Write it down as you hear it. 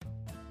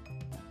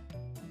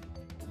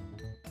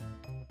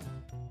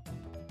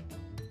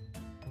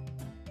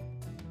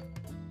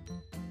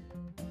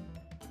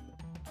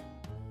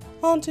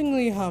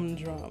Hauntingly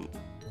Humdrum,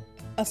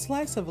 a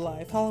slice of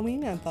life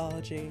Halloween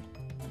anthology.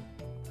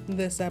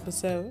 This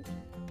episode,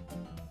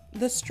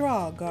 The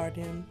Straw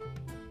Guardian.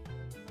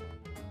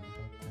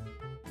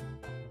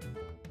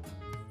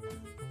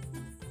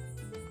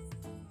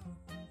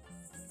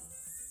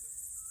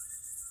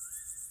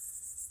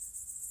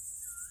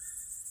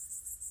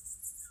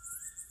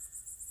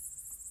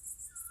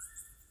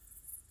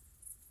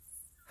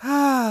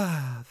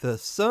 The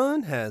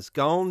sun has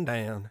gone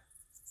down.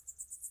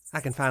 I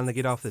can finally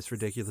get off this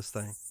ridiculous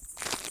thing.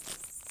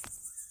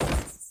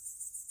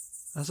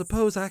 I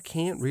suppose I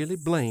can't really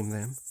blame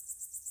them.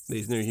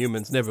 These new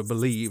humans never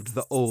believed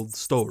the old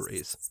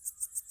stories.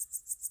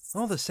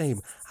 All the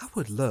same, I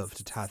would love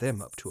to tie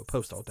them up to a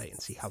post all day and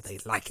see how they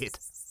like it.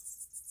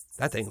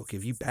 That thing will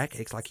give you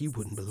backaches like you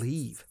wouldn't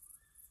believe.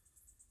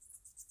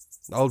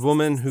 The old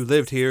woman who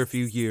lived here a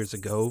few years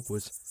ago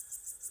was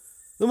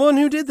the one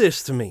who did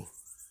this to me.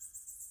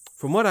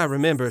 From what I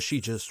remember, she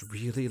just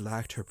really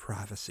liked her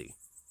privacy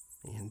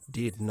and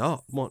did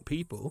not want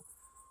people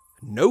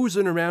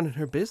nosing around in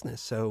her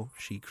business, so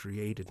she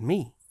created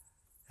me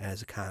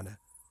as a kind of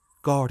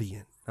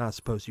guardian, I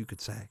suppose you could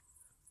say.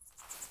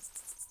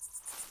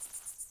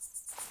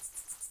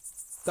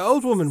 The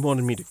old woman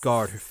wanted me to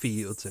guard her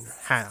fields and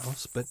her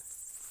house, but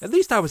at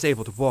least I was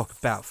able to walk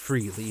about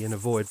freely and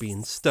avoid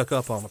being stuck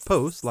up on a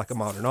post like a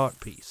modern art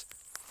piece.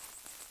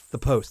 The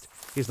post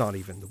is not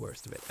even the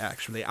worst of it,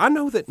 actually. I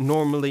know that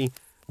normally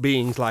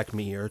beings like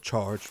me are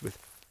charged with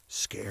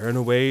scaring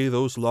away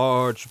those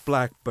large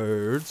black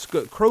birds,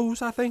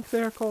 crows I think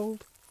they're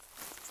called.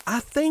 I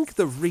think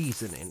the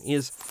reasoning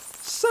is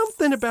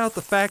something about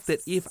the fact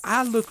that if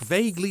I look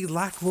vaguely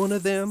like one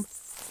of them,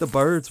 the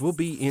birds will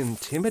be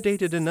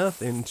intimidated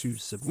enough into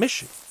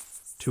submission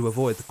to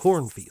avoid the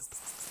cornfield.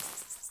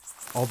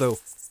 Although,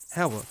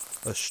 how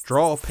a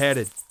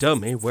straw-padded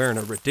dummy wearing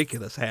a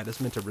ridiculous hat is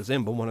meant to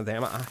resemble one of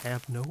them, I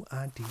have no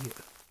idea.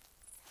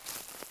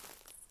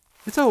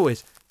 It's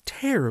always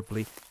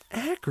terribly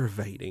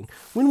aggravating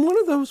when one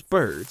of those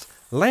birds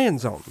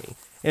lands on me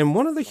and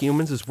one of the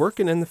humans is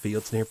working in the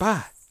fields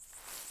nearby.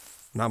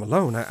 When I'm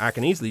alone, I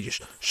can easily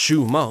just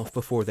shoo them off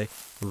before they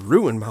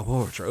ruin my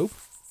wardrobe.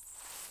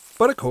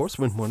 But of course,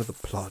 when one of the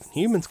plodding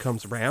humans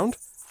comes around,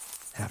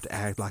 I have to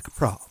act like a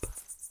prop.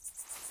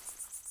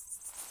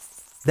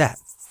 That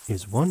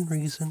is one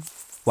reason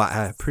why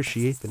I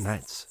appreciate the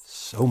nights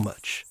so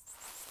much.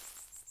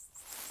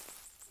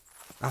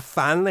 I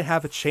finally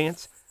have a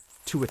chance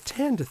to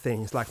attend to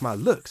things like my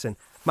looks and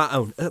my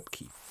own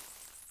upkeep.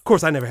 Of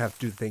course, I never have to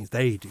do the things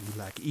they do,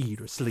 like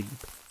eat or sleep.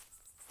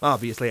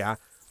 Obviously, I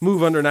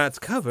move under night's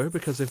cover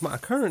because if my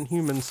current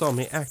humans saw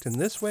me acting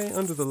this way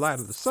under the light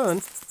of the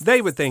sun,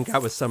 they would think I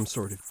was some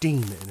sort of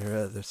demon or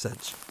other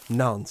such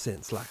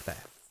nonsense like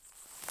that.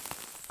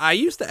 I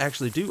used to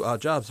actually do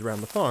odd jobs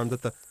around the farm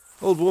that the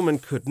old woman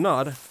could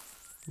not.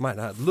 Might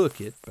not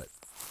look it, but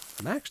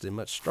I'm actually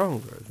much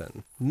stronger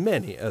than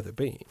many other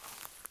beings.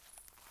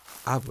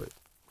 I would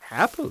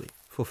happily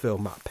fulfill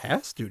my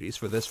past duties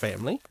for this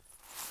family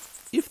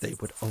if they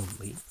would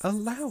only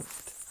allow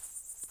it.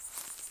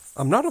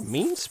 I'm not a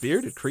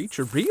mean-spirited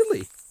creature,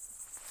 really.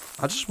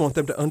 I just want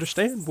them to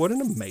understand what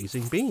an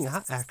amazing being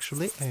I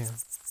actually am.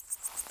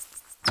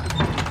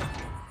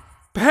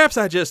 Perhaps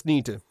I just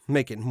need to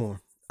make it more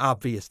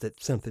obvious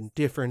that something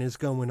different is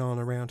going on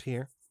around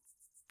here.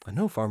 I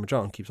know Farmer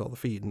John keeps all the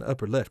feed in the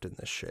upper left in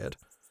this shed.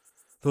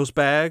 Those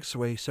bags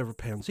weigh several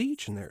pounds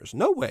each, and there's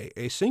no way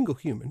a single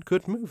human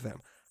could move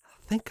them.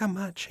 I think I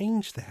might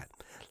change that.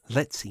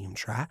 Let's see him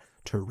try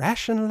to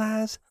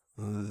rationalize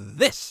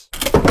this.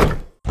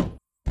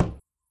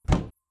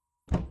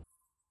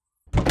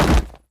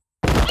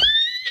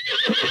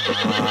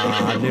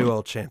 I knew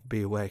old Champ would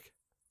be awake.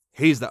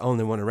 He's the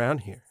only one around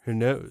here who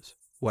knows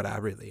what I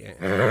really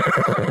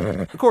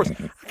am. Of course, I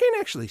can't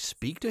actually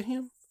speak to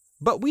him,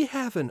 but we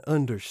have an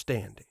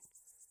understanding.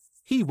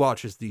 He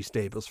watches these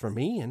stables for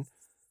me, and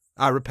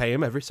I repay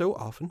him every so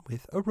often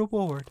with a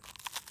reward.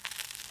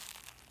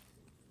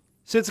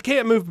 Since I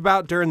can't move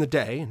about during the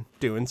day, and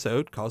doing so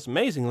would cause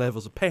amazing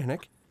levels of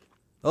panic,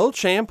 old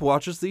Champ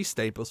watches these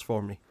stables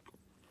for me.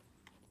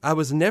 I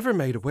was never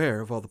made aware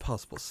of all the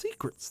possible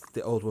secrets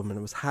the old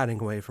woman was hiding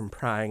away from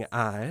prying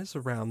eyes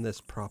around this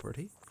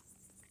property.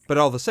 But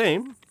all the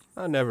same,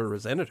 I never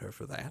resented her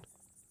for that.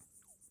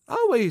 I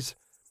always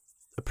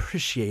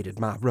appreciated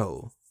my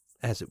role,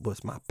 as it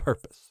was my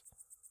purpose.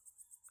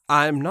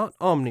 I am not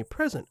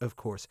omnipresent, of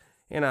course,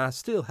 and I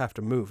still have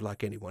to move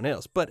like anyone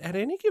else, but at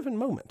any given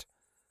moment,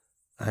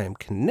 I am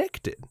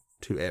connected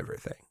to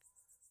everything.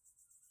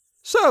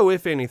 So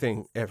if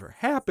anything ever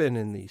happened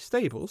in these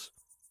stables,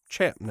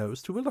 Champ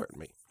knows to alert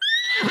me.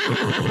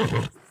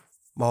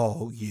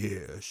 Oh,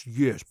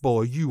 yes,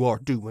 boy, you are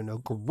doing a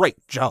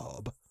great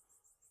job.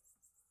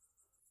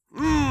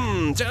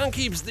 John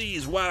keeps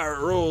these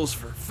wire rolls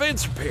for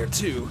fence repair,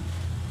 too.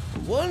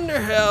 Wonder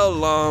how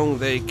long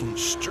they can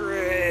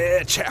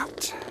stretch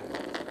out.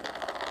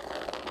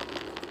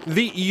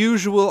 The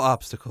usual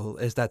obstacle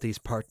is that these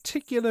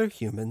particular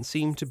humans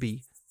seem to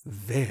be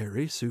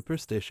very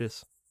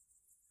superstitious.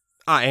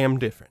 I am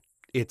different.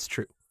 it's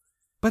true.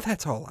 But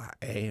that's all I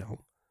am.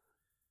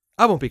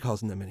 I won't be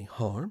causing them any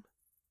harm.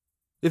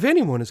 If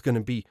anyone is going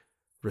to be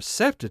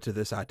receptive to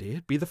this idea,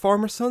 it'd be the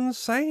farmer's son,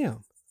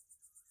 Sam.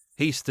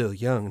 He's still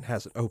young and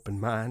has an open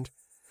mind.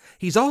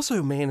 He's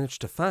also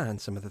managed to find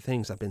some of the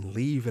things I've been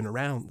leaving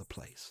around the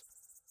place.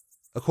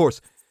 Of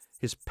course,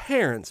 his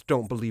parents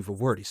don't believe a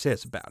word he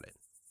says about it,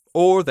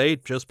 or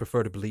they'd just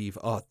prefer to believe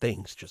odd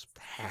things just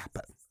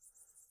happen.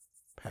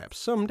 Perhaps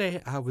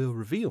someday I will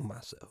reveal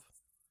myself.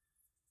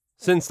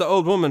 Since the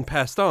old woman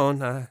passed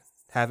on, I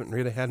haven't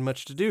really had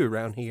much to do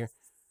around here,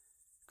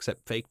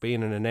 except fake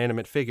being an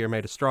inanimate figure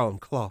made of straw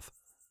and cloth.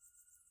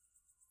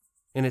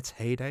 In its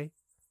heyday,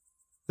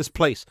 this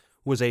place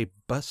was a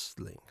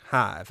bustling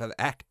hive of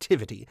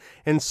activity,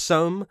 and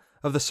some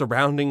of the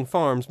surrounding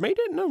farms made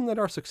it known that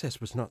our success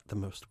was not the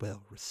most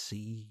well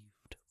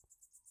received.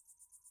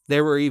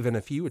 There were even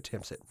a few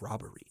attempts at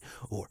robbery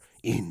or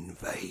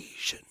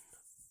invasion.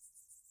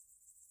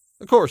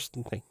 Of course,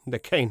 they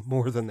gained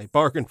more than they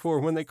bargained for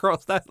when they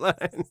crossed that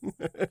line.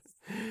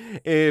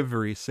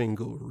 Every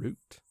single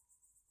root,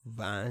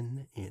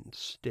 vine, and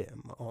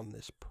stem on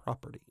this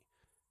property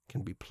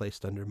can be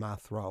placed under my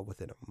thrall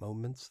within a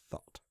moment's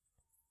thought.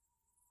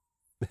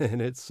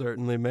 And it's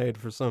certainly made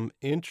for some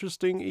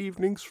interesting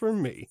evenings for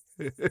me.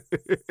 The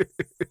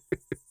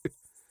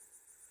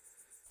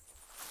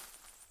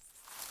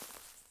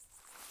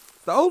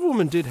old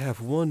woman did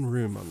have one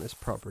room on this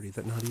property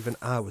that not even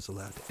I was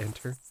allowed to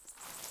enter.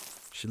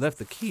 She left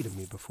the key to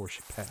me before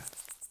she passed.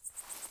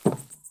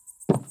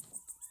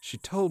 She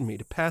told me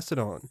to pass it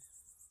on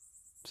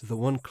to the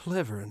one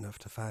clever enough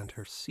to find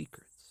her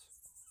secrets.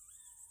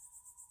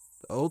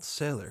 The old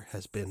cellar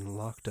has been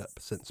locked up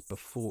since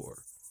before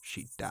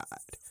she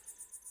died.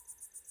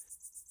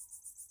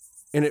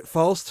 And it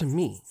falls to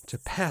me to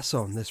pass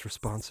on this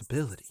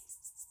responsibility.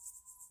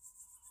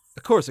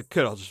 Of course, it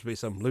could all just be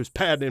some loose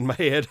padding in my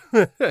head.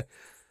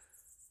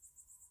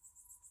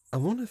 I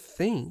want to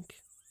think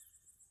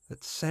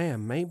that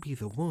Sam may be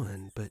the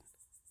one, but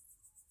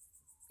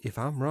if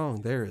I'm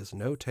wrong, there is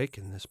no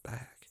taking this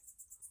back.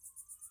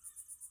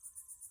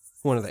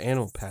 One of the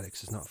animal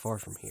paddocks is not far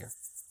from here.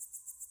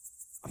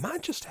 I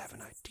might just have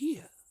an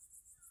idea.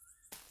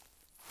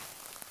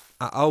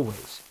 I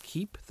always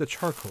keep the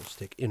charcoal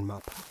stick in my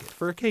pocket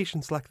for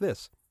occasions like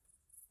this.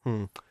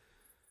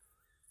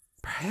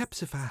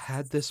 Perhaps if I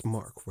had this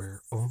mark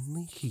where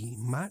only he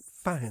might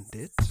find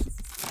it.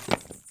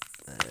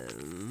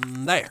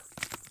 There.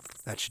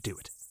 That should do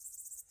it.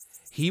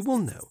 He will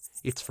know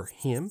it's for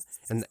him,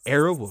 and the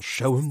arrow will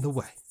show him the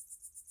way.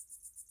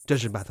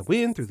 Judging by the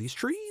wind through these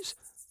trees,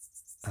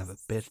 I have a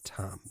bit of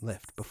time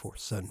left before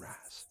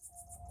sunrise.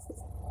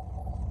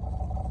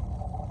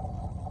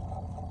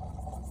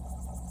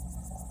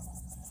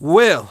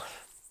 Well,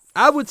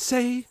 I would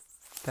say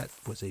that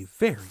was a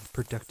very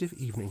productive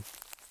evening.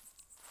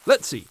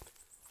 Let's see.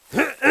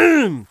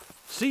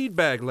 Seed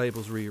bag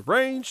labels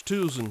rearranged,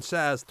 tools and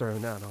size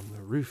thrown out on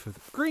the roof of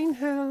the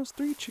greenhouse,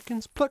 3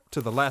 chickens plucked to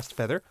the last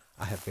feather.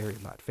 I have very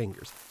light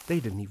fingers. They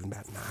didn't even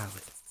bat an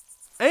eyelid.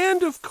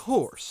 And, of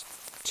course,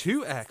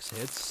 2 axe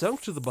heads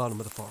sunk to the bottom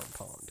of the farm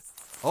pond.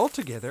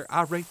 Altogether,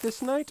 I rate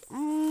this night,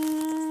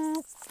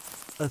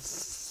 a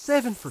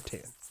 7 for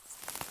 10.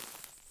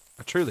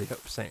 I truly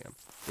hope Sam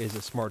is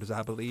as smart as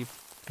I believe,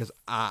 because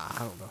I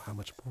don't know how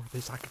much more of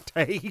this I can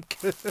take.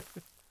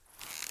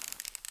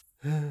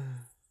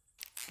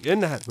 Good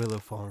night, Willow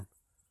Farm.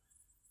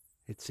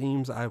 It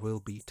seems I will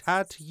be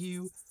tied to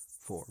you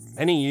for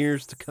many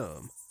years to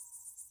come.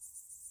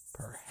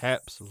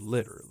 Perhaps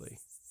literally.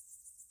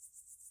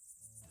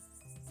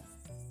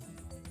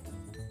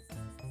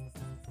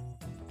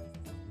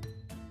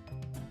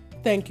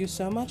 Thank you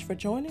so much for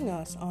joining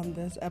us on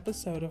this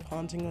episode of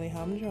Hauntingly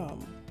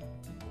Humdrum.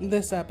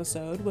 This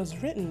episode was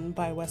written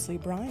by Wesley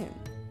Bryan,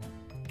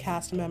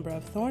 cast member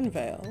of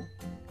Thornvale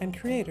and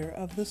creator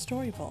of The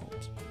Story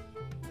Vault.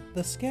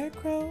 The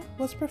Scarecrow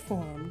was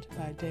performed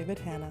by David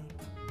Hanna.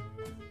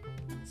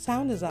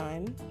 Sound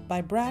design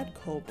by Brad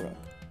Colebrook.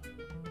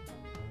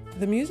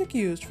 The music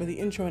used for the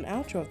intro and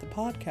outro of the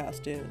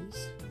podcast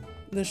is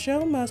The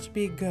Show Must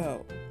Be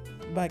Go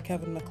by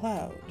Kevin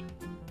MacLeod.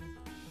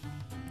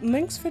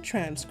 Links for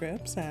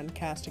transcripts and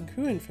cast and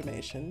crew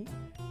information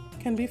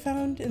can be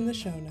found in the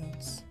show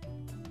notes.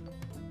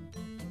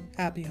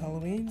 Happy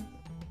Halloween.